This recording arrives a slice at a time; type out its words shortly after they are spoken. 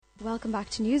Welcome back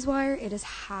to Newswire. It is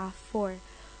 4:30.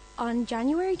 On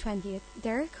January 20th,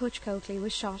 Derek Hutch Coakley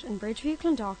was shot in Bridgeview,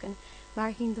 Clondalkin,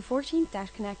 marking the 14th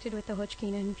death connected with the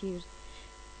Hutch-Keenan feud.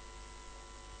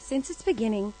 Since its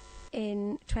beginning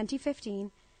in 2015,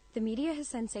 the media has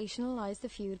sensationalised the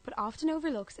feud but often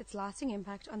overlooks its lasting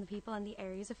impact on the people and the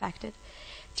areas affected.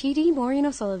 TD Maureen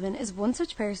O'Sullivan is one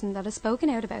such person that has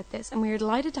spoken out about this, and we are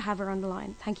delighted to have her on the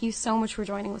line. Thank you so much for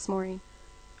joining us, Maureen.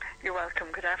 You're welcome.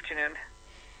 Good afternoon.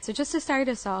 So just to start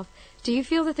us off, do you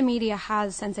feel that the media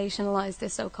has sensationalised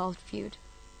this so-called feud?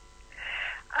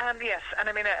 Yes, and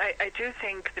I mean, I do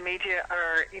think the media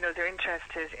are, they're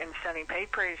interested in selling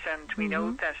papers, and we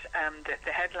know that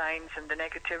the headlines and the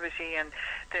negativity and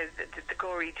the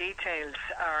gory details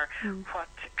are what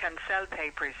can sell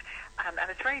papers. And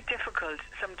it's very difficult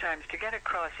sometimes to get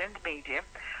across in the media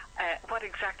what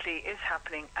exactly is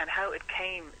happening and how it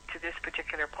came to this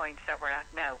particular point that we're at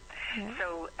now. Yeah.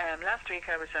 So last week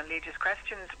I was on Legious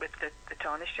Questions with the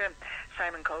Taoiseach,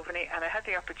 Simon Coveney, and I had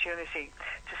the opportunity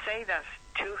to say that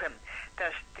to him,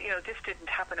 that this didn't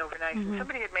happen overnight. And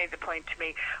somebody had made the point to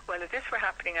me, well, if this were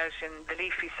happening out in the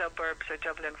leafy suburbs of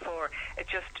Dublin 4,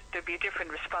 there'd be a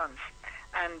different response.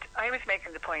 And I was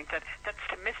making the point that that's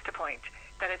to miss the point,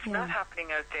 that it's not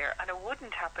happening out there, and it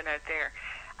wouldn't happen out there.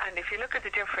 And if you look at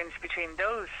the difference between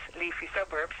those leafy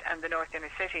suburbs and the North Inner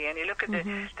City, and you look at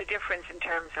the difference in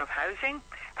terms of housing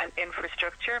and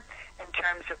infrastructure, in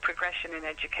terms of progression in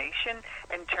education,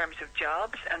 in terms of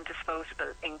jobs and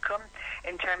disposable income,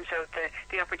 in terms of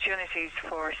the opportunities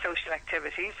for social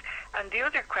activities. And the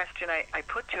other question I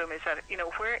put to him is that,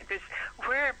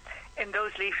 where in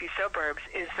those leafy suburbs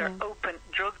is there open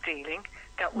drug dealing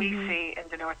that we see in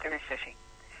the North Inner City?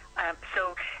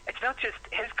 So it's not just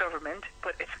his government,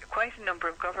 but it's quite a number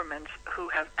of governments who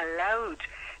have allowed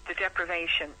the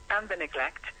deprivation and the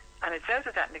neglect, and it's out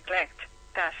of that neglect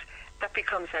that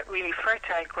becomes a really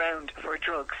fertile ground for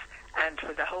drugs and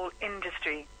for the whole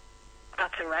industry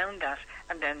that's around that,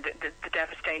 and then the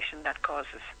devastation that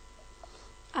causes.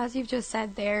 As you've just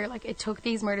said there, it took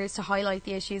these murders to highlight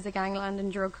the issues of gangland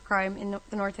and drug crime in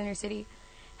the North Inner City.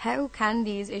 How can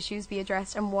these issues be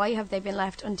addressed, and why have they been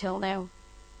left until now?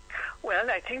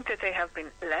 Well, I think that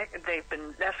they've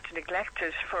been left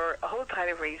neglected for a whole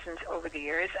pile of reasons over the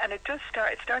years, and it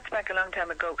starts back a long time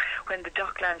ago when the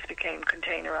docklands became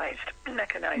containerised,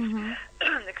 mechanised,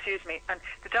 excuse me, and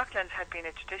the docklands had been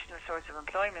a traditional source of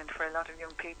employment for a lot of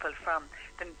young people from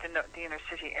the inner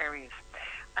city areas.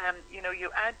 You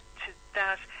add to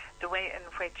that the way in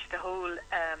which the whole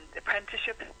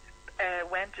apprenticeship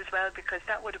went as well, because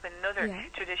that would have been another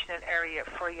traditional area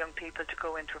for young people to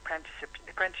go into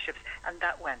apprenticeships, and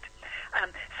that went.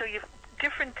 So you've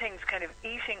different things kind of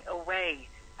eating away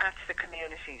at the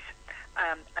communities.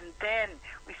 And then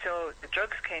we saw the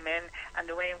drugs came in, and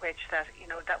the way in which that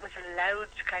was allowed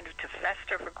to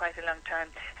fester for quite a long time,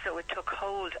 so it took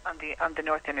hold on the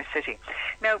North Inner City.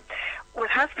 Now, what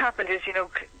has happened is,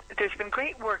 there's been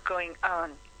great work going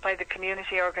on by the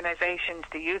community organisations,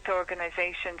 the youth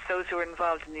organisations, those who are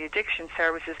involved in the addiction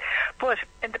services. But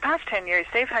in the past 10 years,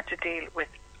 they've had to deal with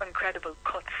incredible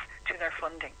cuts to their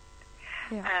funding.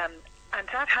 Yeah. And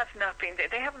that has not been,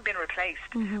 they haven't been replaced,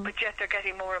 but yet they're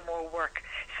getting more and more work.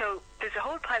 So there's a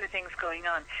whole pile of things going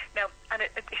on. Now, and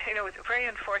very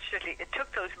unfortunately, it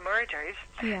took those murders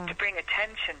to bring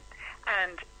attention.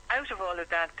 And out of all of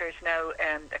that, there's now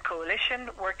a coalition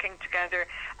working together,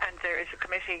 and there is a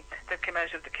committee that came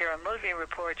out of the Kieran Mulvey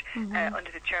report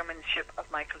under the chairmanship of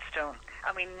Michael Stone.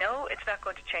 And we know it's not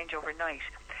going to change overnight,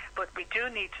 but we do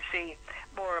need to see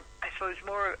more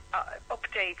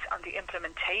updates on the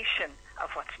implementation of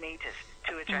what's needed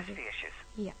to address the issues.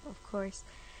 Yeah, of course.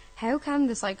 How can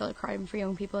the cycle of crime for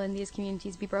young people in these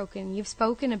communities be broken? You've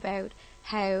spoken about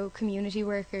how community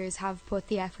workers have put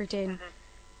the effort in.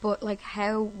 But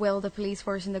how will the police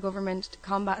force and the government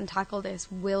combat and tackle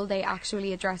this? Will they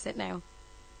actually address it now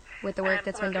with the work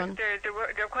that's been done? There were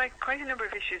quite a number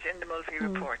of issues in the Mulvey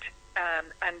report.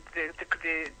 And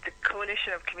the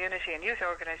coalition of community and youth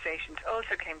organisations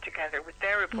also came together with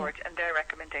their report and their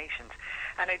recommendations.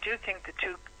 And I do think the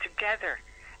two together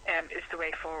is the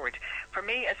way forward. For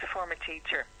me, as a former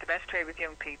teacher, the best way with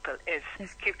young people is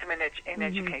keep them in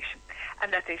education,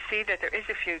 and that they see that there is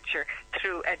a future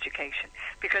through education.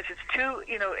 Because it's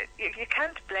you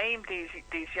can't blame these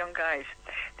young guys,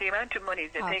 the amount of money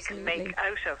that they can make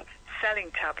out of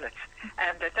selling tablets,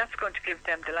 and that's going to give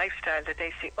them the lifestyle that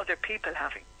they see other people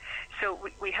having. So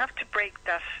we have to break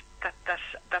that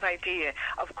idea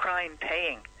of crime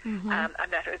paying, and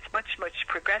that it's much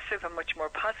progressive and much more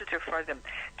positive for them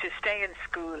to stay in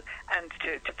school and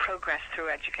to progress through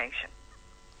education.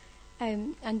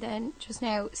 And then just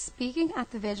now, speaking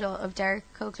at the vigil of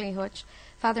Derek Coakley Hutch,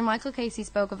 Father Michael Casey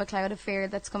spoke of a cloud of fear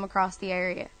that's come across the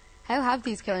area. How have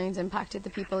these killings impacted the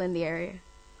people in the area?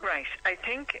 Right. I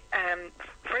think,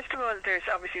 first of all, there's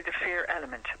obviously the fear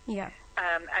element. Yeah.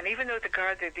 And even though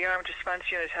the armed response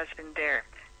unit has been there,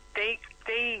 they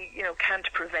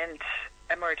can't prevent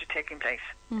a murder taking place.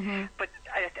 Mm-hmm. But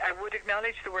I would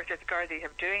acknowledge the work that the Gardaí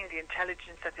have doing, the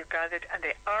intelligence that they've gathered, and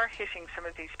they are hitting some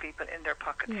of these people in their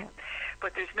pockets. Yeah.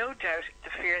 But there's no doubt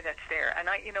the fear that's there. And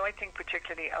I think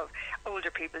particularly of older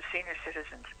people, senior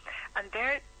citizens. And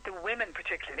they're the women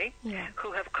particularly,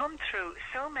 who have come through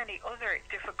so many other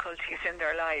difficulties in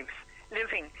their lives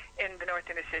living in the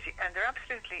North Inner City. And they're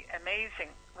absolutely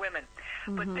amazing women.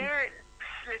 Mm-hmm. But their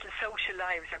little social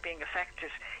lives are being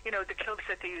affected. The clubs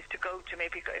that they used to go to,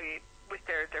 maybe with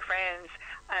their friends,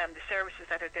 the services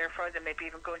that are there for them, maybe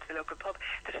even going to the local pub.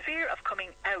 The fear of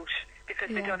coming out because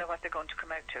they don't know what they're going to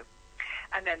come out to.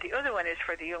 And then the other one is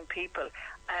for the young people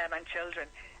and children,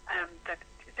 that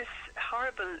this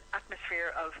horrible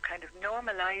atmosphere of kind of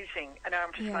normalising an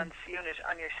armed response unit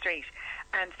on your street,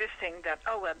 and this thing that,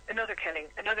 another killing,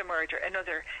 another murder,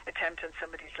 another attempt on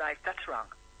somebody's life, that's wrong.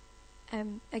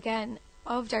 Again,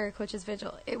 of Derek Hutch's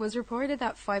vigil, it was reported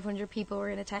that 500 people were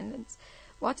in attendance.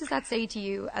 What does that say to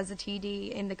you as a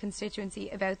TD in the constituency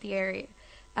about the area?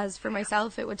 As for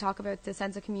myself, it would talk about the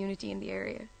sense of community in the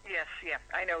area. Yes,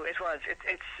 I know it was.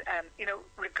 It's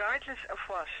regardless of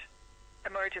what a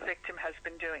murder victim has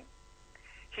been doing,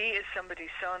 he is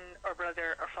somebody's son or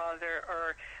brother or father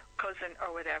or cousin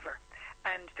or whatever.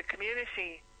 And the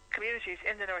communities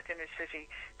in the North Inner City,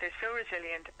 they're so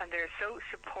resilient and they're so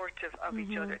supportive of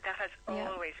each other. That has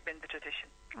always been the tradition.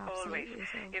 Absolutely. Always.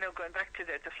 So. Going back to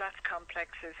the flats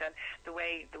complexes and the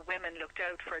way the women looked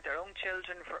out for their own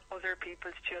children, for other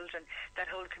people's children, that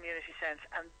whole community sense.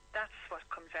 And that's what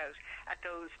comes out at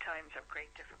those times of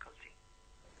great difficulty.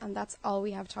 And that's all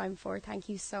we have time for. Thank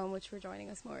you so much for joining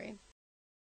us, Maureen.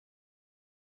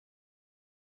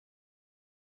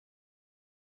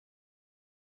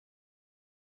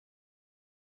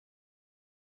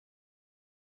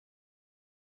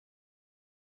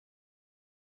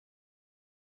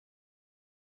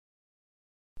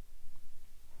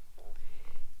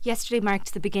 Yesterday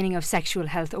marked the beginning of Sexual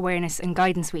Health Awareness and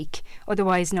Guidance Week,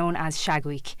 otherwise known as Shag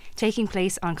Week, taking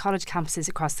place on college campuses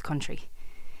across the country.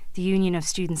 The Union of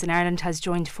Students in Ireland has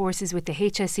joined forces with the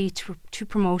HSE to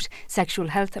promote sexual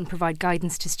health and provide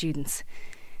guidance to students.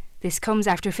 This comes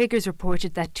after figures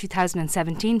reported that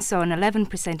 2017 saw an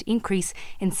 11% increase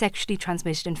in sexually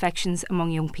transmitted infections among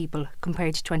young people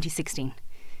compared to 2016.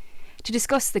 To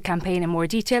discuss the campaign in more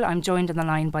detail, I'm joined on the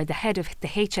line by the head of the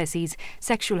HSE's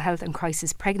Sexual Health and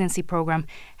Crisis Pregnancy Programme,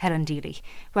 Helen Deely.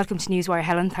 Welcome to Newswire,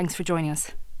 Helen. Thanks for joining us.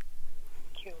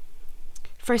 Thank you.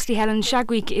 Firstly, Helen,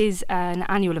 Shag Week is an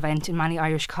annual event in many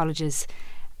Irish colleges,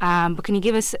 but can you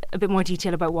give us a bit more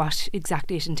detail about what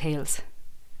exactly it entails?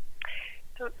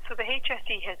 So the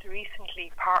HSE has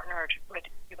recently partnered with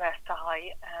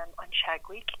USI on Shag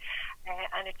Week,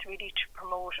 and it's really to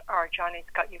promote our Johnny's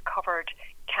Got You Covered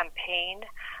campaign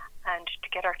and to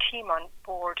get our team on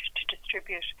board to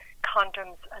distribute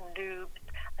condoms and lubes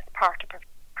as part of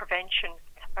prevention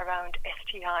around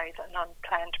STIs and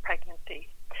unplanned pregnancy.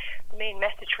 The main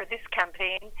message for this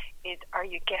campaign is, are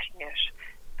you getting it?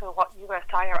 So what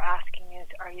USI are asking is,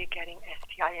 are you getting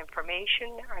STI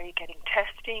information? Are you getting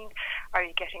testing? Are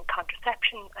you getting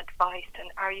contraception advice?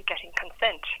 And are you getting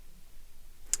consent?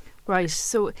 Right,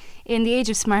 so in the age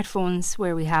of smartphones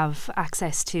where we have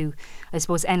access to, I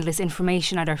suppose, endless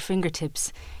information at our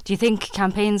fingertips, do you think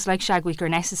campaigns like Shag Week are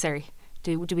necessary?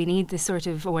 Do we need this sort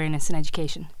of awareness and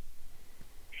education?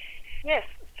 Yes,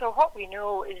 so what we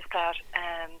know is that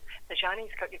the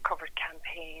Johnny's Got You Covered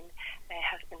campaign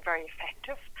has been very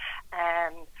effective.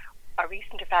 A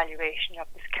recent evaluation of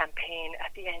this campaign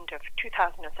at the end of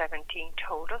 2017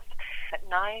 told us that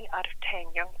 9 out of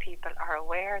 10 young people are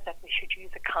aware that they should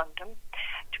use a condom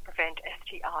to prevent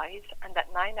STIs, and that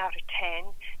 9 out of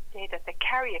 10 say that they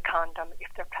carry a condom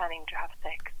if they're planning to have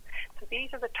sex. So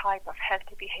these are the type of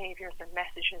healthy behaviours and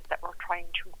messages that we're trying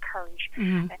to encourage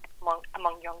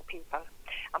among young people.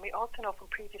 And we also know from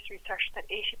previous research that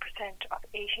 80% of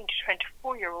 18 to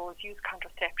 24-year-olds use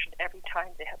contraception every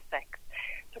time they have sex.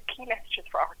 So key messages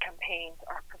for our campaigns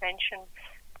are prevention,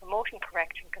 promoting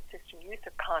correct and consistent use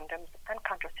of condoms and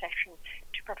contraception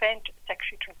to prevent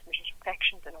sexually transmitted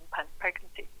infections and unplanned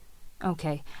pregnancy.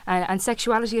 Okay, and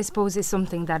sexuality, I suppose, is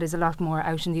something that is a lot more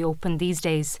out in the open these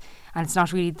days, and it's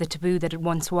not really the taboo that it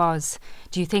once was.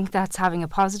 Do you think that's having a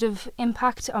positive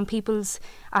impact on people's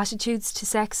attitudes to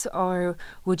sex, or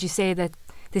would you say that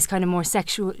this kind of more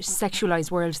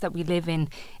sexualised world that we live in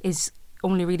is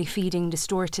only really feeding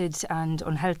distorted and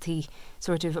unhealthy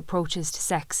sort of approaches to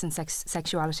sex and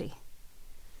sexuality?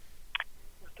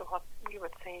 So what we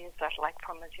would say is that, like,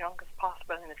 from as young as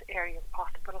possible and as early as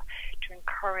possible, to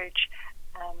encourage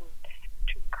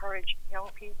young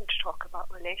people to talk about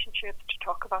relationships, to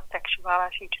talk about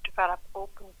sexuality, to develop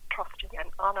open, trusting and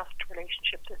honest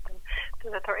relationships with them, so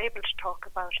that they're able to talk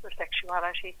about their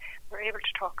sexuality, they're able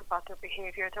to talk about their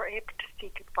behaviour, they're able to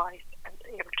seek advice and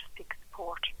able to seek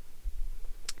support.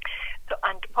 So,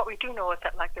 and what we do know is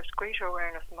that, like, there's greater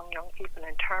awareness among young people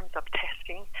in terms of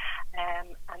testing,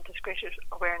 and there's greater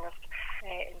awareness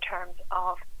in terms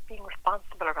of being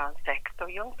responsible around sex. So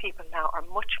young people now are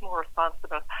much more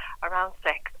responsible around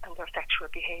sex and their sexual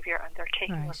behaviour, and they're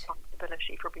taking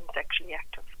responsibility for being sexually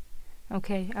active.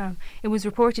 Okay. It was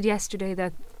reported yesterday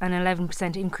that an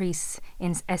 11% increase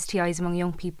in STIs among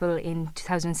young people in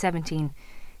 2017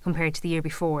 compared to the year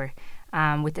before,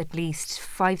 with at least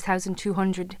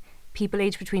 5,200 people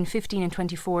aged between 15 and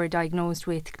 24 diagnosed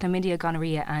with chlamydia,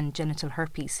 gonorrhea and genital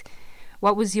herpes.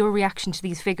 What was your reaction to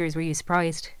these figures? Were you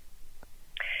surprised?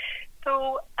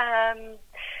 So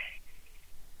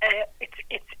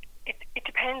it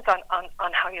depends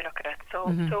on how you look at it. So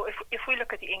so if we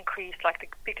look at the increase, like the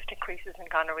biggest increases in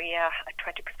gonorrhea at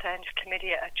 20%,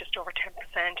 chlamydia at just over 10%,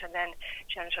 and then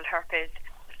genital herpes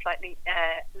a slightly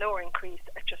lower increase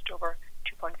at just over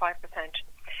 2.5%.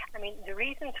 I mean, the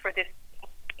reasons for this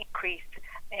increase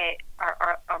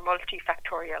are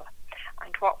multifactorial,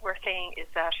 and what we're saying is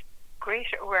that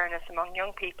greater awareness among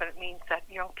young people means that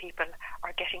young people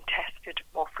are getting tested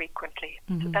more frequently.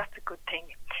 So that's a good thing.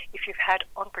 If you've had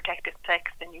unprotected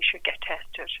sex, then you should get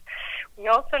tested. We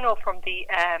also know from the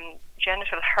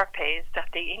genital herpes that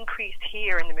the increase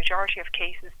here in the majority of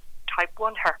cases type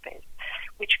 1 herpes,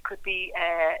 which could be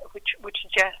which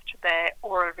suggests the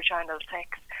oral vaginal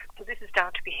sex. So this is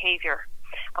down to behaviour.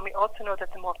 And we also know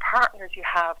that the more partners you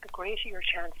have, the greater your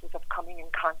chances of coming in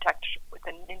contact with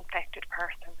an infected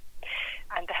person.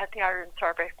 And the Healthy Ireland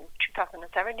survey from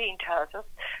 2017 tells us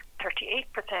 38%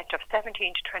 of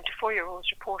 17 to 24-year-olds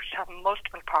reported having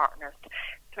multiple partners.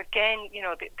 So again, you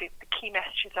know, the key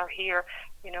messages are here,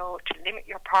 you know, to limit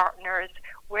your partners,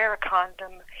 wear a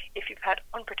condom. If you've had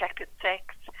unprotected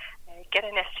sex, get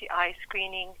an STI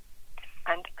screening,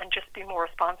 and just be more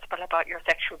responsible about your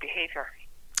sexual behaviour.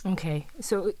 Okay,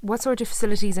 so what sort of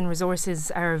facilities and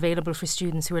resources are available for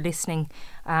students who are listening,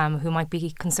 who might be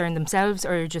concerned themselves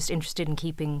or just interested in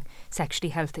keeping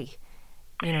sexually healthy?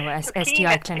 You know,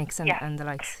 STI clinics and the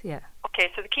likes. Yeah.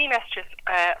 Okay, so the key messages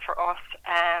for us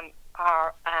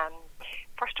are,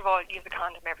 first of all, use a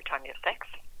condom every time you have sex.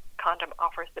 Condom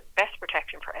offers the best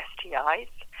protection for STIs.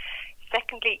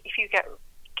 Secondly, if you get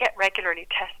regularly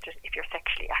tested if you're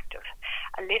sexually active.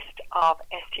 A list of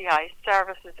STI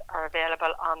services are available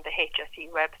on the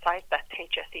HSE website, that's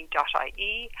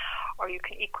hse.ie, or you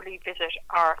can equally visit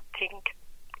our Think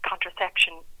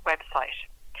Contraception website.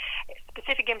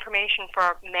 Specific information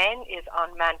for men is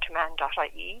on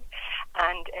mantoman.ie,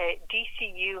 and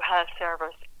DCU Health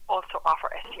Service also offer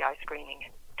STI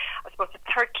screening. I suppose the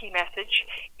third key message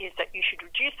is that you should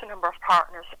reduce the number of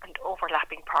partners and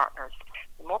overlapping partners.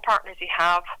 The more partners you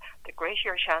have, the greater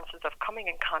your chances of coming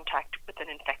in contact with an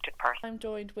infected person. I'm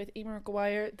joined with Emer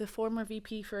Maguire, the former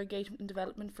VP for Engagement and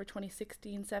Development for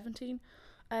 2016-17.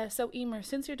 So Emer,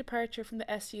 since your departure from the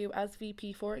SU as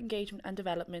VP for Engagement and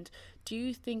Development, do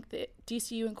you think the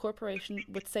DCU incorporation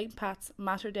with St. Pat's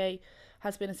Mater Day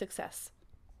has been a success?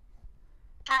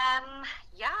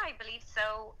 Yeah, I believe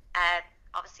so.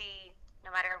 Obviously,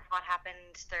 no matter what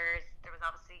happened, there was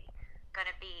obviously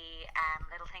going to be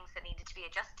little things that needed to be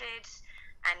adjusted,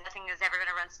 and nothing is ever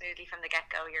going to run smoothly from the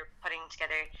get-go. You're putting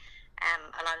together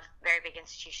a lot of very big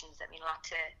institutions that mean a lot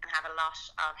to and have a lot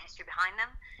of history behind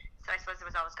them. So I suppose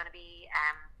there was always going to be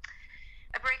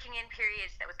a breaking in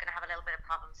period that was going to have a little bit of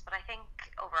problems. But I think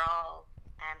overall,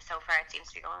 so far it seems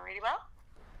to be going really well.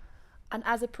 And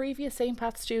as a previous St.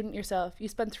 Pat's student yourself, you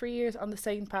spent 3 years on the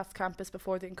St. Pat's campus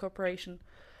before the incorporation.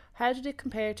 How did it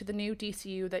compare to the new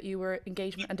DCU that you were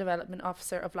Engagement and Development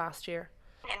Officer of last year?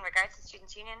 In regards to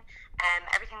Students' Union,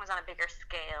 everything was on a bigger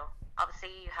scale.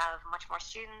 Obviously, you have much more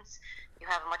students, you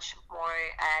have a much more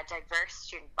diverse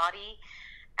student body,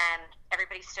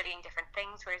 everybody's studying different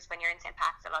things, whereas when you're in St.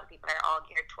 Pat's, a lot of people are all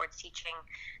geared towards teaching.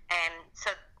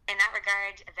 So in that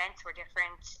regard, events were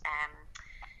different,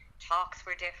 talks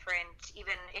were different,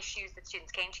 even issues that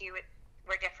students came to you with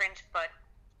were different, but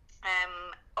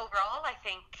overall I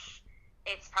think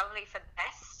it's probably for the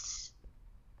best.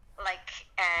 Like,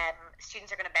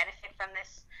 students are going to benefit from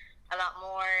this. a lot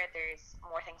more. There's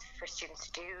more things for students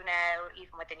to do now,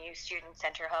 even with the new student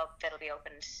centre hub that'll be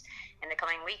opened in the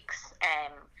coming weeks.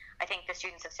 I think the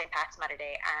students of St. Pat's, Mater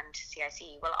Dei and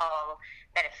CIC will all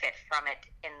benefit from it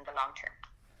in the long term.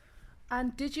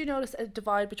 And did you notice a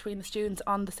divide between the students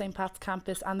on the St. Pat's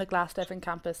campus and the Glasnevin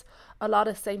campus? A lot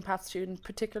of St. Pat's students,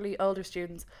 particularly older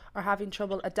students, are having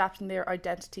trouble adapting their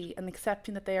identity and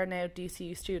accepting that they are now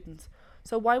DCU students.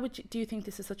 So why do you think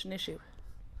this is such an issue?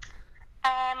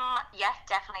 Yes,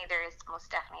 definitely. There is most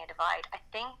definitely a divide. I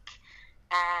think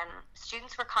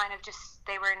students were kind of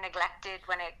they were neglected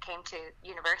when it came to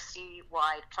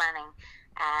university-wide planning.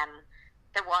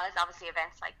 There was obviously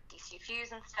events like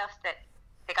DCUfm and stuff that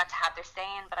they got to have their say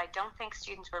in, but I don't think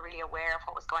students were really aware of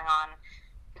what was going on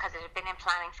because it had been in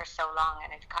planning for so long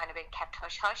and it had kind of been kept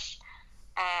hush-hush.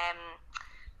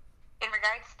 In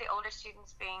regards to the older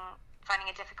students finding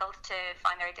it difficult to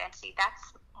find their identity,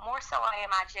 that's more so, I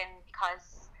imagine,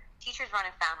 because teachers run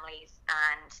in families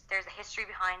and there's a history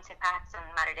behind St. Pat's and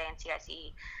Mater Dei and CIC.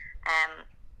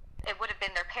 It would have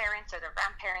been their parents or their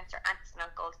grandparents or aunts and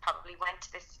uncles probably went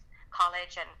to this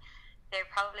college and they're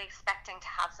probably expecting to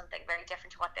have something very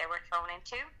different to what they were thrown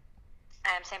into.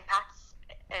 St. Pat's,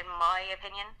 in my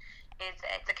opinion,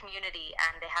 it's a community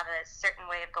and they have a certain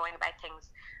way of going about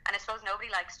things. And I suppose nobody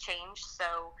likes change,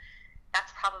 so that's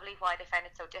probably why they found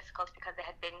it so difficult, because they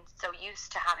had been so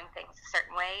used to having things a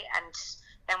certain way, and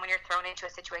then when you're thrown into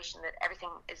a situation that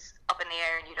everything is up in the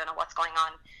air and you don't know what's going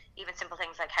on, even simple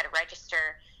things like how to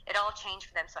register, it all changed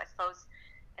for them. So I suppose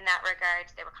in that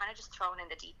regard they were kind of just thrown in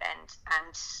the deep end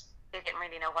and they didn't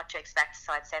really know what to expect.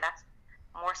 So I'd say that's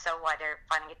more so why they're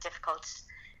finding it difficult.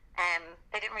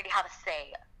 They didn't really have a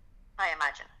say, I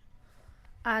imagine.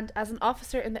 And as an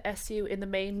officer in the SU in the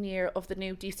main year of the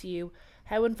new DCU,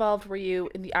 how involved were you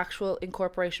in the actual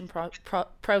incorporation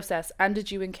process, and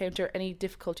did you encounter any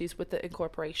difficulties with the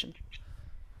incorporation?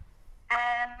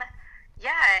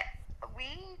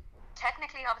 We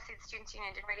technically, obviously, the Students'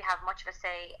 Union didn't really have much of a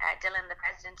say. Dylan, the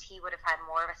president, he would have had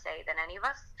more of a say than any of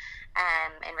us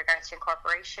in regards to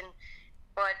incorporation.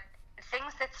 But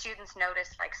things that students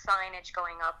noticed, like signage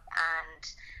going up and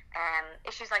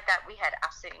issues like that, we had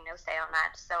absolutely no say on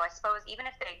that. So I suppose even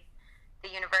if the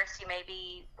university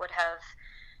maybe would have,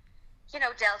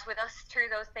 dealt with us through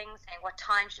those things, saying what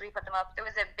time should we put them up, there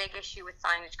was a big issue with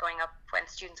signage going up when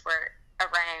students were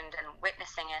around and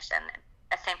witnessing it, and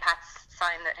a St. Pat's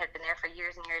sign that had been there for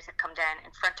years and years had come down in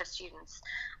front of students.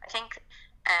 I think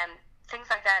things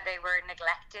like that, they were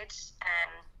neglected.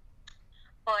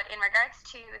 But in regards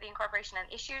to the incorporation and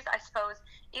issues, I suppose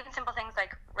even simple things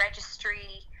like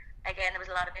registry, again, there was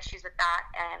a lot of issues with that.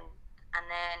 And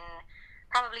then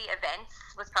probably events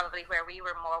was probably where we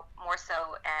were more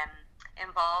so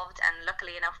involved. And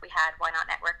luckily enough, we had Why Not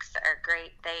Networks that are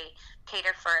great. They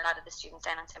cater for a lot of the students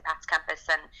down on St. Pat's campus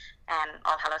and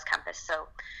All Hallows campus. So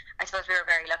I suppose we were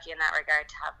very lucky in that regard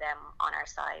to have them on our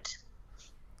side.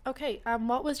 Okay,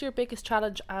 what was your biggest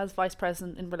challenge as Vice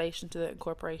President in relation to the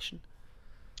incorporation?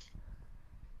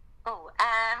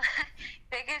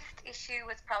 Biggest issue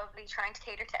was probably trying to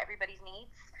cater to everybody's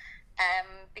needs,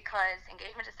 because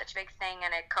engagement is such a big thing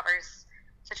and it covers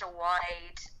such a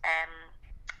wide,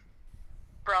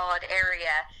 broad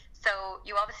area. So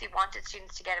you obviously wanted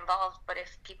students to get involved, but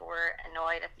if people were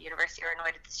annoyed at the university or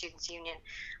annoyed at the Students' Union,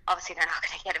 obviously they're not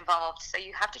going to get involved. So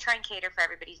you have to try and cater for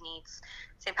everybody's needs.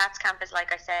 St. Pat's campus,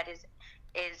 like I said,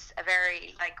 is a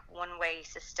very one-way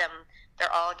system.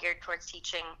 They're all geared towards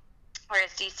teaching,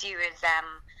 whereas DCU is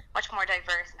much more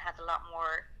diverse and has a lot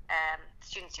more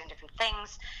students doing different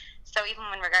things. So even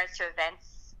in regards to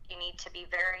events, you need to be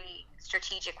very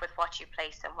strategic with what you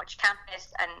place on which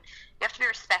campus, and you have to be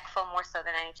respectful more so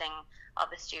than anything of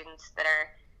the students that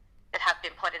have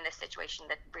been put in this situation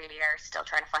that really are still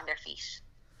trying to find their feet.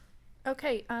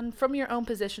 Okay, and from your own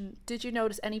position, did you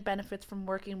notice any benefits from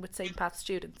working with St. Pat's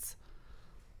students?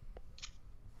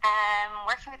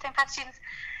 Working with St. Pat's students,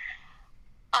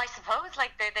 I suppose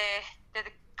they're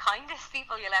the kindest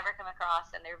people you'll ever come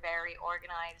across, and they're very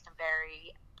organised and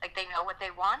very they know what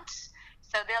they want.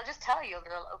 So they'll just tell you,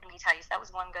 they'll openly tell you. So that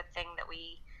was one good thing that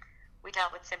we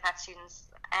dealt with St. Pat's students.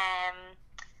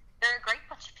 They're a great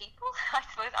bunch of people. I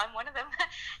suppose I'm one of them.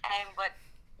 But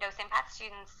St. Pat's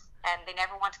students, they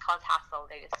never want to cause hassle.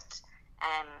 They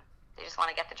just want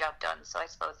to get the job done. So I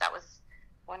suppose that was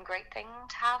one great thing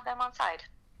to have them on side.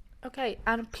 Okay,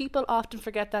 and people often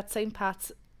forget that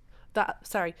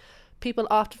People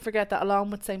often forget that along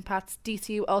with St. Pat's,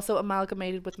 DCU also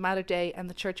amalgamated with Mater Dei and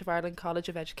the Church of Ireland College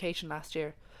of Education last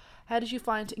year. How did you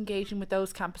find engaging with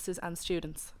those campuses and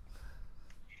students?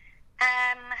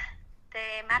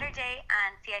 The Mater Dei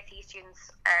and CIC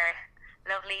students are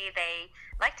lovely. They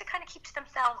like to kind of keep to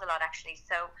themselves a lot, actually.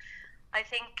 So I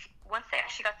think once they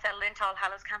actually got settled into All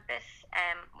Hallows campus,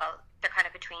 well, they're kind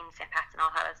of between St. Pat's and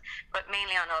All Hallows, but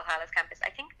mainly on All Hallows campus,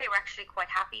 I think they were actually quite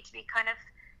happy to be kind of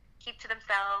keep to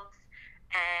themselves.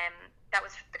 That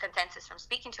was the consensus from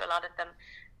speaking to a lot of them.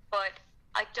 But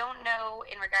I don't know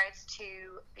in regards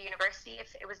to the university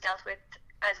if it was dealt with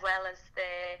as well as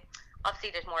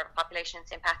obviously there's more of a population in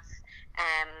St. Pat's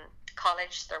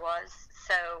college there was.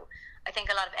 So I think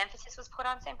a lot of emphasis was put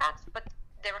on St. Pat's, but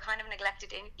they were kind of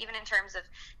neglected even in terms of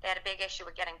they had a big issue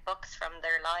with getting books from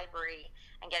their library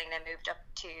and getting them moved up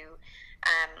to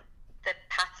the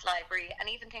Pat's library, and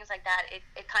even things like that,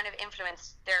 it kind of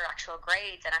influenced their actual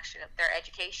grades and actually their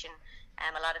education.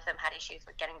 A lot of them had issues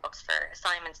with getting books for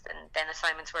assignments, and then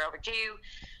assignments were overdue.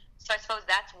 So I suppose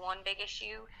that's one big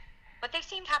issue. But they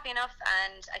seemed happy enough,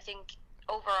 and I think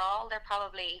overall they're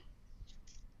probably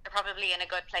in a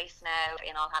good place now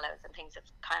in All Hallows, and things have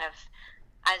kind of,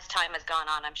 as time has gone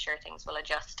on, I'm sure things will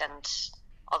adjust and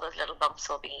all those little bumps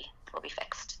will be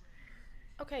fixed.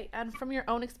 Okay, and from your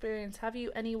own experience, have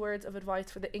you any words of advice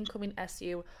for the incoming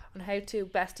SU on how to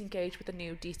best engage with the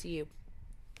new DCU?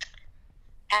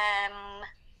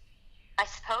 I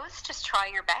suppose just try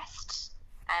your best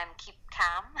and keep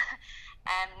calm.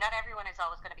 Not everyone is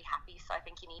always going to be happy, so I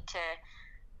think you need to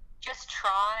just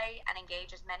try and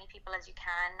engage as many people as you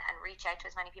can and reach out to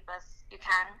as many people as you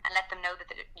can and let them know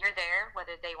that you're there,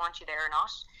 whether they want you there or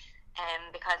not.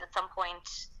 Because at some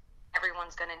point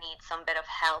everyone's going to need some bit of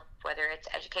help, whether it's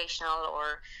educational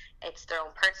or it's their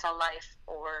own personal life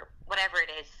or whatever it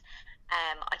is.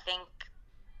 I think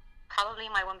probably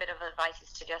my one bit of advice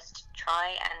is to just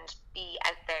try and be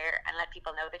out there and let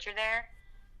people know that you're there.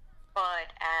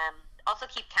 But also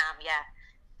keep calm, yeah,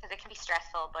 because it can be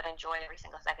stressful, but enjoy every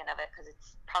single second of it because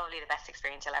it's probably the best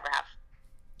experience you'll ever have.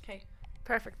 Okay,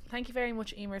 perfect. Thank you very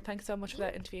much, Emer. Thanks so much for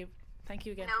that interview. Thank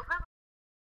you again. No problem.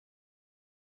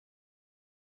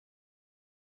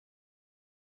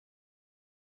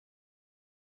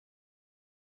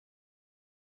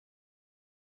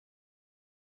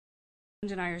 The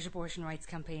London Irish Abortion Rights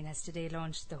Campaign has today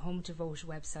launched the Home to Vote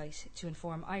website to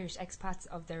inform Irish expats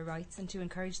of their rights and to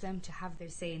encourage them to have their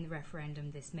say in the referendum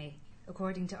this May.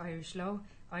 According to Irish law,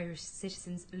 Irish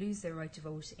citizens lose their right to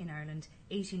vote in Ireland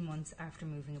 18 months after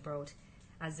moving abroad.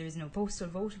 As there is no postal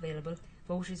vote available,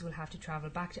 voters will have to travel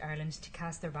back to Ireland to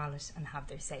cast their ballot and have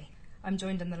their say. I'm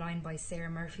joined on the line by Sarah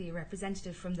Murphy, a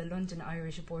representative from the London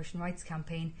Irish Abortion Rights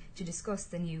Campaign, to discuss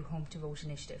the new Home to Vote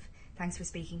initiative. Thanks for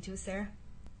speaking to us, Sarah.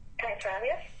 Thanks for having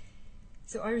us.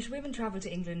 So Irish women travel to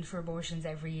England for abortions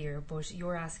every year, but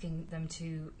you're asking them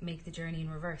to make the journey in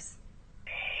reverse.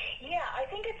 Yeah, I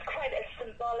think it's quite a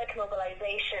symbolic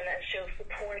mobilisation and shows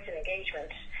support and engagement.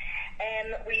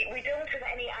 We don't have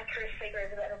any accurate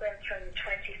figures of immigrants from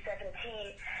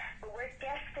 2017, but we're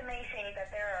guesstimating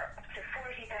that there are up to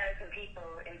 40,000 people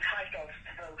entitled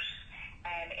to vote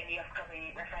in the upcoming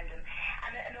referendum.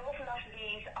 And an awful lot of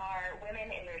these are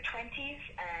women in their 20s,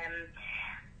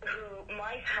 who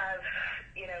might have,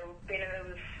 been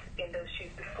in those shoes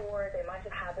before. They might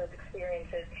have had those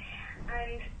experiences,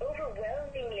 and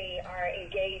overwhelmingly are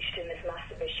engaged in this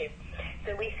massive issue.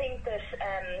 So we think that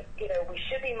we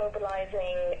should be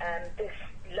mobilising this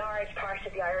large part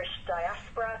of the Irish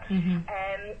diaspora,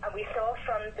 and we saw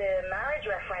from the marriage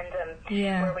referendum,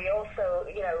 where we also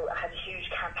had a huge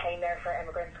campaign there for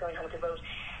immigrants going home to vote,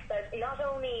 that not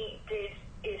only did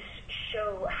it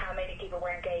show how many people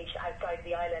were engaged outside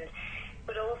the island,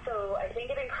 but also I think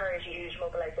it encouraged a huge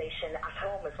mobilisation at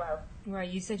home as well. Right,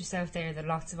 you said yourself there that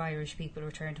lots of Irish people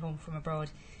returned home from abroad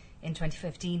in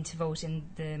 2015 to vote in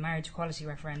the marriage equality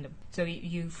referendum. So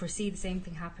you foresee the same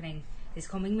thing happening this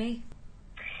coming May?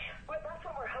 Well, that's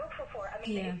what we're hopeful for. I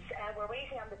mean, we're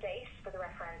waiting on the date for the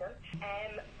referendum,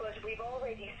 but we've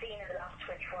already seen in the last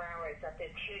 24 hours that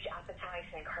there's huge appetite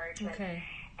and encouragement. Okay.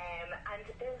 And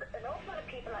there's an awful lot of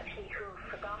people actually who've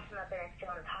forgotten that they're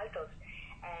still entitled,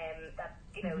 that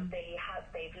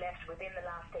they've left within the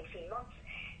last 18 months,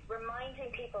 reminding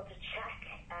people to check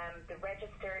the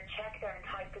register, check their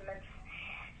entitlements.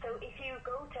 So if you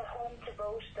go to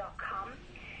hometovote.com,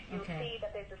 you'll see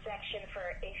that there's a section for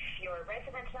if you're a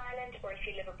resident in Ireland or if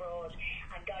you live abroad,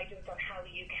 and guidance on how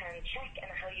you can check and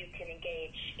how you can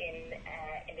engage in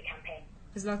the campaign.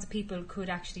 Because lots of people could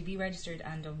actually be registered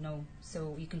and don't know,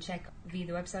 so you can check via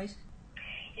the website?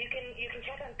 You can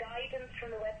check on guidance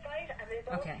from the website, and there's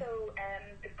also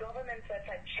the government's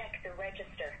website, Check the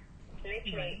Register.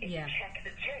 Literally, if you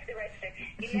check the register,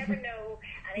 you never know,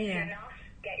 and if you're not,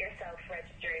 get yourself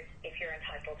registered if you're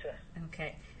entitled to it.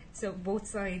 Okay. So both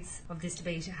sides of this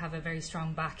debate have a very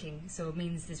strong backing, so it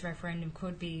means this referendum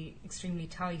could be extremely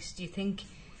tight. Do you think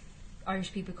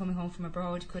Irish people coming home from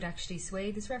abroad could actually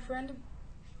sway this referendum?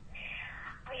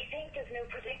 I think there's no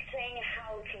predicting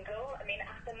how it can go. I mean,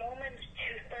 at the moment,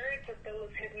 2/3 of those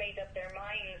who've made up their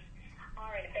minds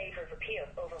are in favour of repeal,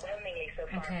 overwhelmingly so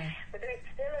far. Okay. But there's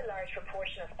still a large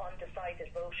proportion of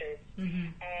undecided voters.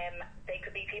 They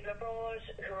could be people abroad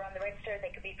who are on the register,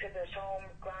 they could be people at home,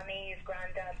 grannies,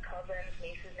 granddads, cousins,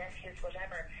 nieces, nephews,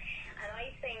 whatever. And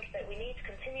I think that we need to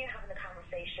continue having the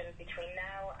conversation between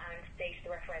now and the date of the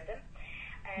referendum,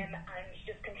 and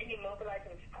just continue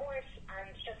mobilising support,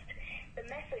 and just the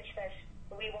message that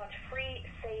we want free,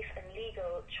 safe and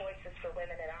legal choices for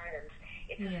women in Ireland.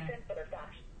 It's as simple as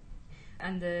that.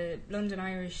 And the London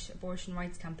Irish Abortion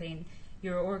Rights Campaign,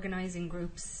 you're organising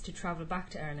groups to travel back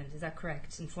to Ireland, is that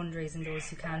correct? And fundraising those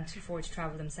who can't afford to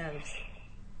travel themselves?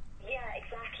 Yeah,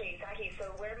 exactly.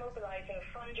 So we're mobilising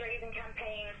fundraising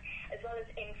campaigns as well as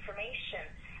information,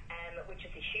 which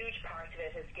is a huge part of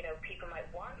it. Is, people might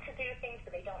want to do things,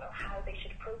 but they don't know how they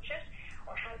should approach it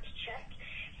or how to check.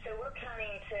 So we're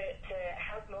planning to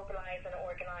help mobilise and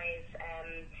organise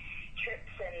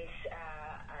trips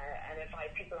and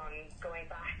advise people on going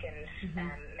back and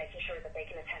making sure that they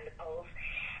can attend the polls.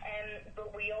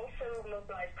 But we also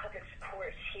mobilise public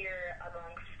support here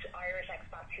amongst Irish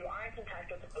expats who aren't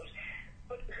entitled to vote,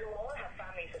 but who all have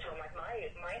families at home, like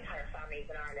my entire family is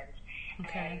in Ireland.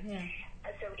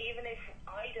 So even if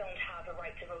I don't have a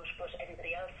right to vote, but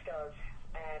everybody else does.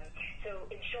 So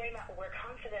ensuring that we're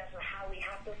confident in how we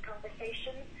have those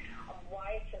conversations, of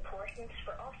why it's important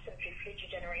for us and for future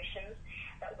generations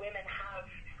that women have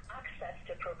access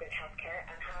to appropriate healthcare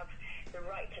and have the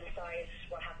right to decide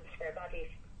what happens to their bodies.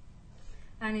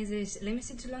 And is it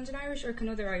limited to London Irish, or can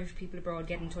other Irish people abroad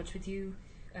get in touch with you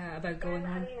about going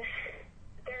home?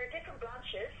 There are different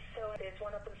branches, so there's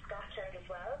one up in Scotland as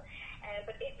well.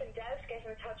 But if in doubt, get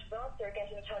in touch with us or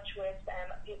get in touch with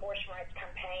the Abortion Rights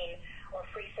Campaign or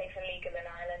Free, Safe and Legal in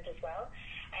Ireland as well.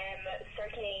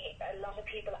 Certainly a lot of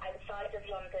people outside of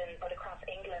London but across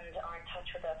England are in touch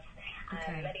with us,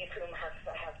 many of whom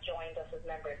have joined us as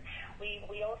members.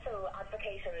 We also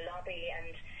advocate and lobby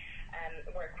and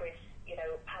work with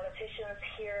politicians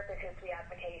here, because we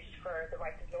advocate for the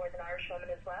rights of Northern Irish women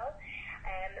as well.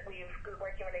 We've good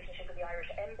working relationship with the Irish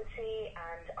Embassy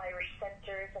and Irish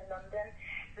centres in London.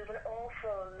 There's an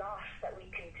awful lot that we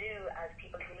can do as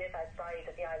people who live outside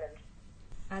of the island.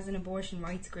 As an abortion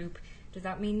rights group, does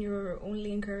that mean you're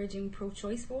only encouraging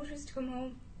pro-choice voters to come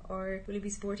home, or will you be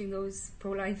supporting those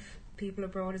pro-life people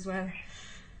abroad as well?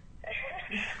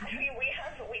 I mean,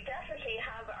 we definitely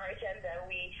have our agenda.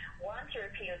 We want to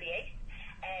repeal the 8th,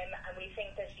 and we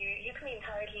think that you can be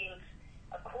entitled,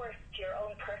 of course, to your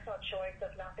own personal choice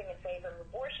of not being in favour of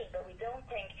abortion, but we don't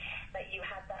think that you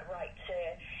have that right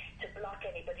to block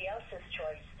anybody else's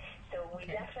choice. So we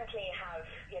definitely have,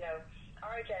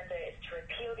 our agenda is to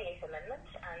repeal the 8th Amendment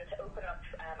and to open up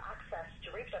access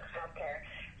to reproductive health care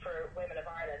for women of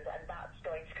Ireland, and that's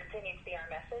going to continue to be our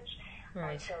message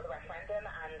until the referendum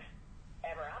and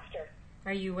ever after.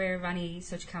 Are you aware of any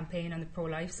such campaign on the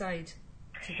pro-life side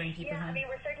to bring people home? I mean,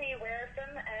 we're certainly aware of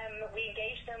them. We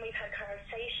engage them, we've had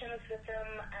conversations with them.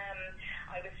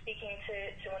 I was speaking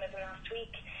to one of them last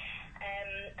week,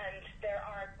 and there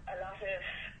are a lot of,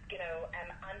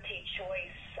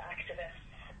 anti-choice activists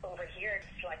over here,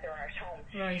 just like there are at home.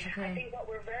 Right, okay. I think what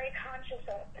we're very conscious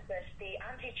of is that the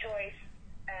anti-choice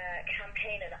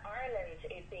campaign in Ireland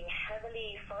is being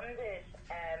heavily funded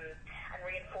and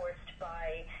reinforced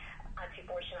by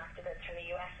anti-abortion activists from the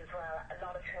US as well, a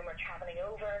lot of whom are travelling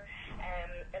over.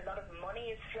 A lot of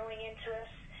money is flowing into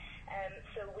it.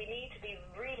 So we need to be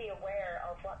really aware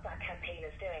of what that campaign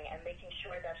is doing and making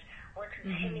sure that we're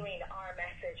continuing our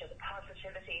message of the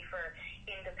positivity for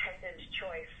independent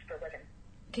choice for women.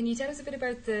 Can you tell us a bit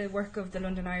about the work of the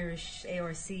London Irish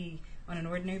ARC on an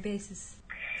ordinary basis?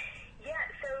 Yeah,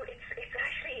 so it's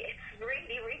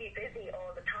really, really busy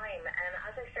all the time. And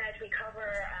as I said, we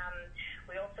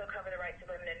also cover the rights of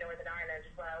women in Northern Ireland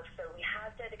as well. So we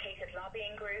have dedicated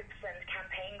lobbying groups and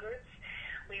campaign groups.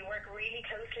 We work really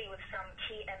closely with some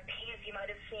key MPs. You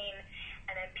might have seen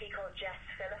an MP called Jess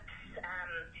Phillips,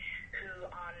 who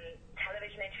on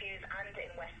television interviews and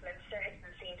in Westminster has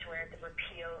been seen to wear the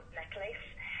repeal necklace.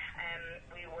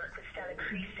 We work with Stella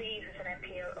Creasy, who's an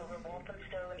MP over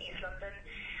Walthamstow in East London,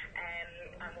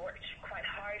 and worked quite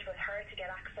hard with her to get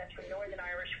access for Northern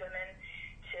Irish women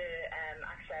to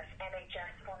access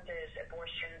NHS-funded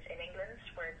abortions in England,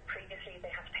 where previously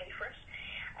they had to pay for it.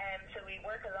 So we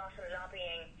work a lot in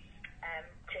lobbying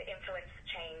to influence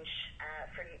change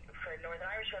for Northern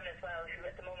Irish women as well, who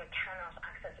at the moment cannot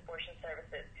access abortion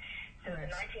So the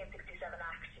 1967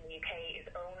 Act in the UK is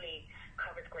only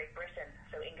covers Great Britain,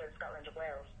 so England, Scotland and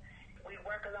Wales. We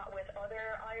work a lot with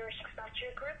other Irish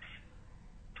expatriate groups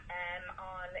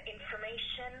on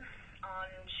information, on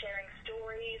sharing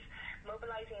stories,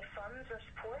 mobilising funds and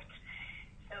support.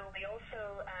 So we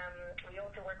also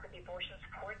work with the Abortion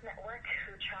Support Network,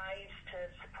 who tries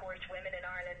to support women in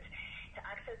Ireland to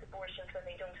access abortions when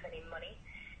they don't have any money.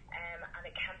 And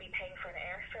it can be paying for an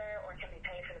airfare or it can be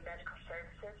paying for the medical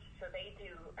services. So they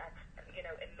do,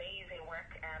 amazing work,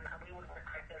 and we would work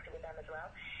quite closely with them as well.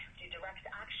 Do direct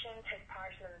action, take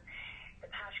part in the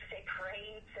Patrick's Day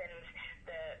parades and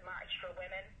the March for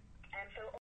Women. And so